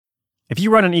If you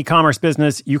run an e-commerce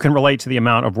business, you can relate to the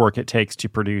amount of work it takes to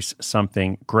produce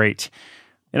something great.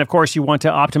 And of course, you want to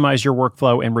optimize your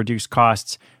workflow and reduce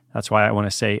costs. That's why I want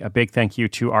to say a big thank you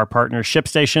to our partner,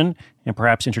 ShipStation, and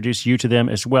perhaps introduce you to them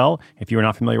as well. If you are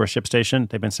not familiar with ShipStation,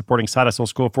 they've been supporting Side Hustle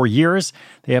School for years.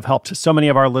 They have helped so many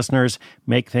of our listeners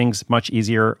make things much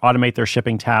easier, automate their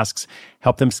shipping tasks,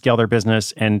 help them scale their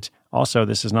business, and also,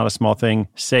 this is not a small thing,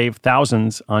 save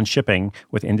thousands on shipping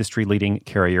with industry-leading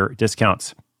carrier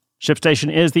discounts.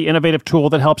 ShipStation is the innovative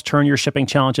tool that helps turn your shipping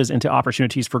challenges into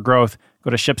opportunities for growth. Go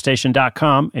to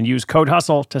ShipStation.com and use code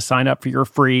HUSTLE to sign up for your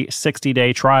free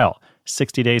 60-day trial.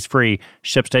 60 days free.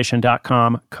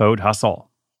 ShipStation.com, code HUSTLE.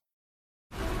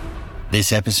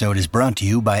 This episode is brought to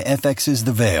you by FX's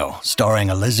The Veil, starring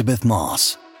Elizabeth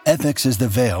Moss. FX's The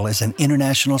Veil is an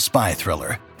international spy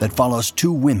thriller that follows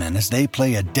two women as they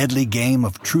play a deadly game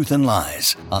of truth and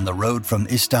lies on the road from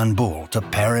Istanbul to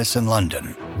Paris and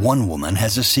London. One woman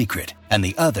has a secret, and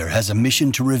the other has a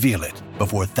mission to reveal it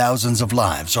before thousands of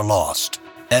lives are lost.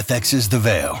 FX's The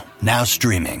Veil, now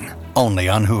streaming, only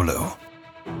on Hulu.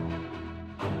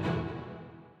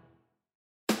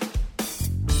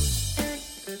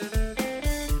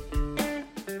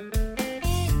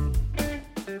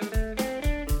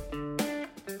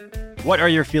 What are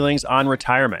your feelings on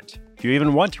retirement? Do you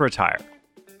even want to retire?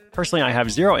 Personally, I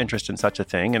have zero interest in such a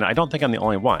thing, and I don't think I'm the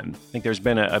only one. I think there's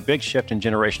been a big shift in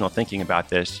generational thinking about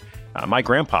this. My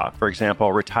grandpa, for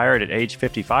example, retired at age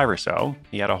 55 or so.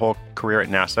 He had a whole career at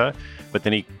NASA, but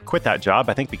then he quit that job,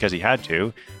 I think because he had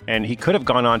to, and he could have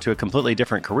gone on to a completely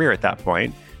different career at that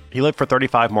point. He lived for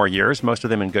 35 more years, most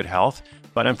of them in good health,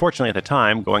 but unfortunately at the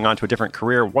time, going on to a different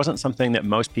career wasn't something that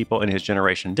most people in his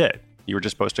generation did. You were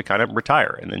just supposed to kind of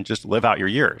retire and then just live out your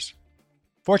years.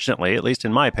 Fortunately, at least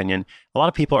in my opinion, a lot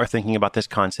of people are thinking about this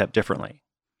concept differently.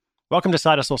 Welcome to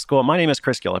Side Hustle School. My name is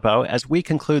Chris Guillebeau. As we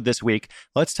conclude this week,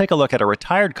 let's take a look at a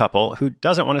retired couple who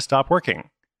doesn't want to stop working.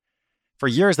 For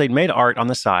years, they'd made art on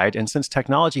the side, and since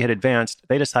technology had advanced,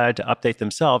 they decided to update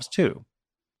themselves too.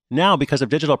 Now, because of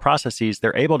digital processes,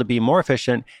 they're able to be more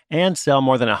efficient and sell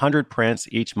more than 100 prints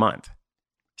each month.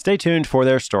 Stay tuned for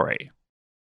their story.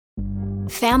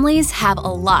 Families have a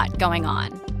lot going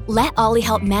on. Let Ollie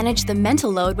help manage the mental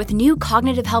load with new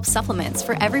cognitive help supplements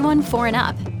for everyone 4 and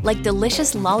up, like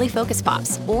delicious Lolly Focus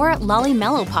Pops or Lolly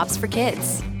Mellow Pops for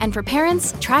kids. And for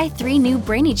parents, try 3 new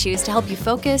Brainy Chews to help you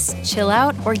focus, chill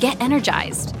out, or get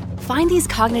energized. Find these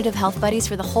cognitive health buddies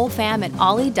for the whole fam at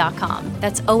ollie.com.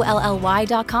 That's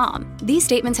OLLY.com. These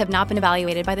statements have not been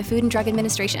evaluated by the Food and Drug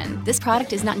Administration. This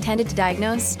product is not intended to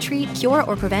diagnose, treat, cure,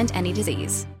 or prevent any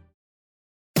disease.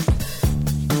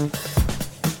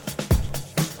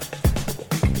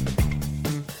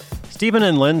 Stephen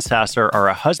and Lynn Sasser are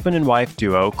a husband and wife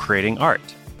duo creating art.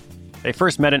 They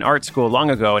first met in art school long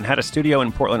ago and had a studio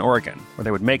in Portland, Oregon, where they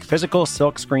would make physical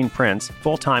silkscreen prints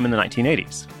full-time in the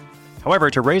 1980s. However,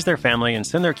 to raise their family and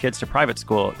send their kids to private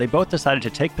school, they both decided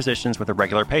to take positions with a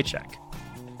regular paycheck.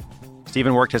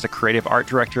 Stephen worked as a creative art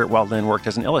director while Lynn worked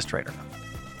as an illustrator.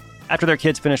 After their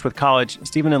kids finished with college,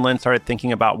 Stephen and Lynn started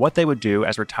thinking about what they would do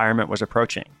as retirement was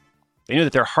approaching. They knew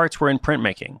that their hearts were in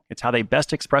printmaking. It's how they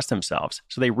best express themselves,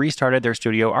 so they restarted their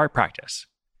studio art practice.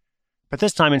 But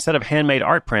this time, instead of handmade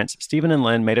art prints, Stephen and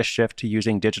Lynn made a shift to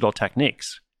using digital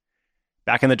techniques.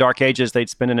 Back in the dark ages, they'd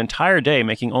spend an entire day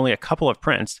making only a couple of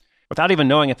prints without even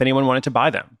knowing if anyone wanted to buy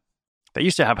them. They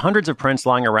used to have hundreds of prints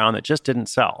lying around that just didn't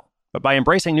sell. But by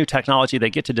embracing new technology, they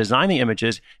get to design the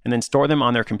images and then store them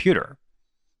on their computer.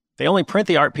 They only print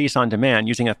the art piece on demand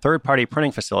using a third-party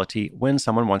printing facility when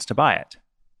someone wants to buy it.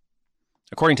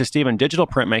 According to Stephen, digital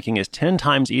printmaking is 10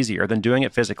 times easier than doing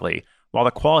it physically, while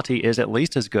the quality is at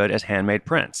least as good as handmade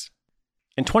prints.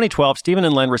 In 2012, Stephen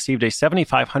and Lynn received a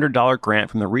 $7,500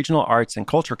 grant from the Regional Arts and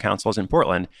Culture Councils in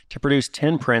Portland to produce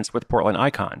 10 prints with Portland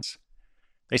icons.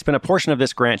 They spent a portion of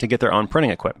this grant to get their own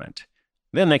printing equipment.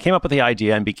 Then they came up with the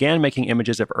idea and began making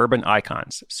images of urban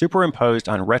icons, superimposed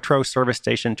on retro service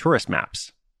station tourist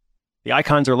maps. The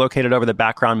icons are located over the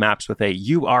background maps with a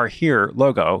 "You Are Here"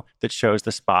 logo that shows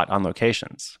the spot on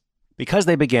locations. Because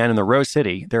they began in the Rose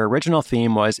City, their original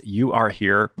theme was "You Are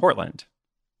Here, Portland."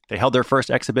 They held their first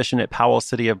exhibition at Powell's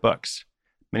City of Books.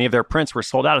 Many of their prints were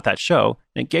sold out at that show,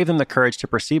 and it gave them the courage to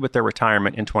proceed with their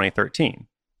retirement in 2013,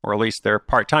 or at least their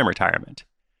part-time retirement.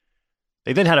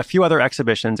 They then had a few other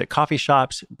exhibitions at coffee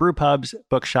shops, brew pubs,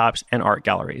 bookshops, and art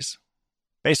galleries.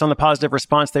 Based on the positive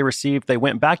response they received, they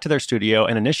went back to their studio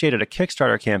and initiated a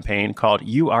Kickstarter campaign called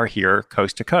 "You Are Here,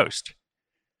 Coast to Coast."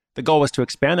 The goal was to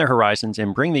expand their horizons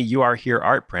and bring the "You Are Here"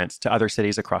 art prints to other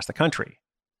cities across the country.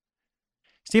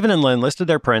 Stephen and Lynn listed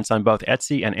their prints on both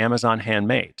Etsy and Amazon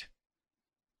Handmade.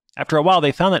 After a while,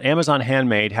 they found that Amazon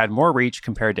Handmade had more reach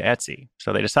compared to Etsy,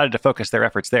 so they decided to focus their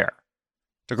efforts there.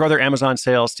 To grow their Amazon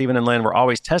sales, Stephen and Lynn were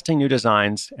always testing new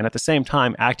designs and at the same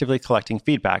time actively collecting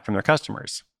feedback from their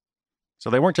customers. So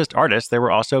they weren't just artists, they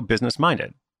were also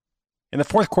business-minded. In the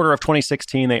fourth quarter of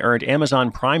 2016, they earned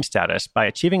Amazon Prime status by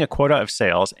achieving a quota of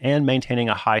sales and maintaining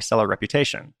a high seller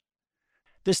reputation.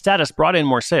 This status brought in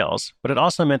more sales, but it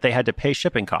also meant they had to pay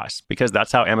shipping costs because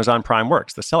that's how Amazon Prime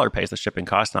works. The seller pays the shipping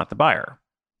costs, not the buyer.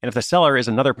 And if the seller is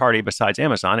another party besides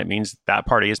Amazon, it means that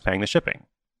party is paying the shipping.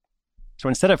 So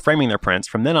instead of framing their prints,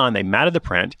 from then on, they matted the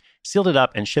print, sealed it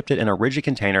up, and shipped it in a rigid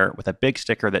container with a big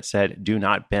sticker that said, "Do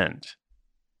not bend."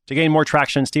 To gain more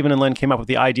traction, Stephen and Lynn came up with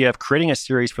the idea of creating a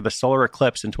series for the solar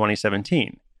eclipse in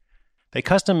 2017. They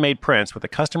custom-made prints with the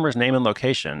customer's name and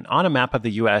location on a map of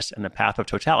the US and the path of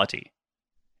totality.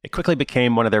 It quickly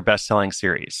became one of their best-selling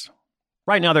series.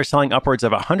 Right now, they're selling upwards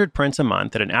of 100 prints a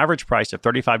month at an average price of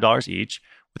 $35 each,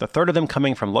 with a third of them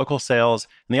coming from local sales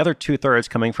and the other two-thirds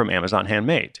coming from Amazon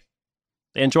Handmade.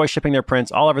 They enjoy shipping their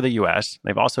prints all over the US.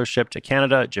 They've also shipped to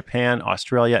Canada, Japan,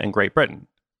 Australia, and Great Britain.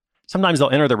 Sometimes they'll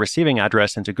enter the receiving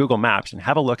address into Google Maps and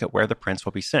have a look at where the prints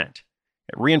will be sent.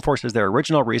 It reinforces their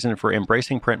original reason for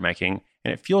embracing printmaking,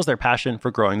 and it fuels their passion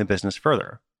for growing the business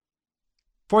further.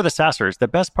 For the Sassers, the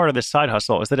best part of this side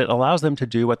hustle is that it allows them to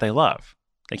do what they love.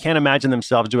 They can't imagine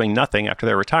themselves doing nothing after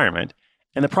their retirement,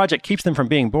 and the project keeps them from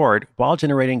being bored while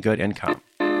generating good income.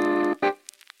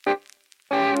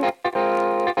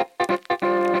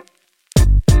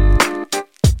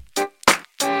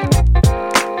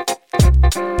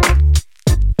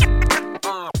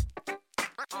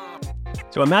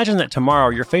 So imagine that tomorrow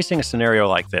you're facing a scenario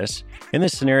like this. In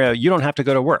this scenario, you don't have to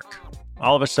go to work.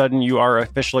 All of a sudden, you are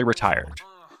officially retired.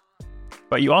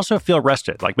 But you also feel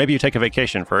rested. Like maybe you take a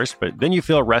vacation first, but then you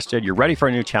feel rested. You're ready for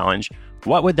a new challenge.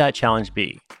 What would that challenge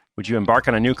be? Would you embark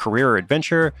on a new career or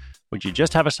adventure? Would you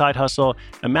just have a side hustle?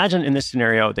 Imagine in this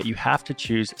scenario that you have to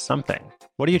choose something.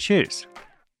 What do you choose?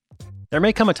 There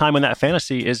may come a time when that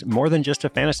fantasy is more than just a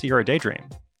fantasy or a daydream.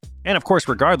 And of course,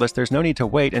 regardless, there's no need to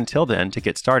wait until then to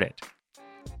get started.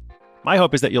 My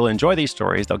hope is that you'll enjoy these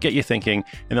stories, they'll get you thinking,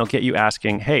 and they'll get you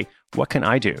asking, hey, what can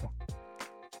I do?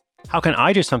 How can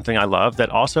I do something I love that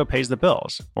also pays the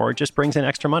bills or just brings in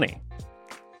extra money?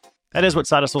 That is what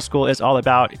Side Hustle School is all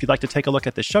about. If you'd like to take a look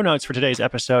at the show notes for today's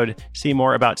episode, see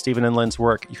more about Stephen and Lynn's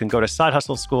work, you can go to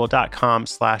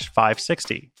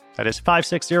sidehustleschool.com/560. That is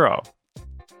 560.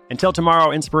 Until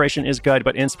tomorrow, inspiration is good,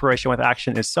 but inspiration with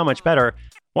action is so much better.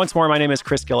 Once more, my name is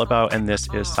Chris Guillebeau, and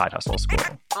this is Side Hustle School.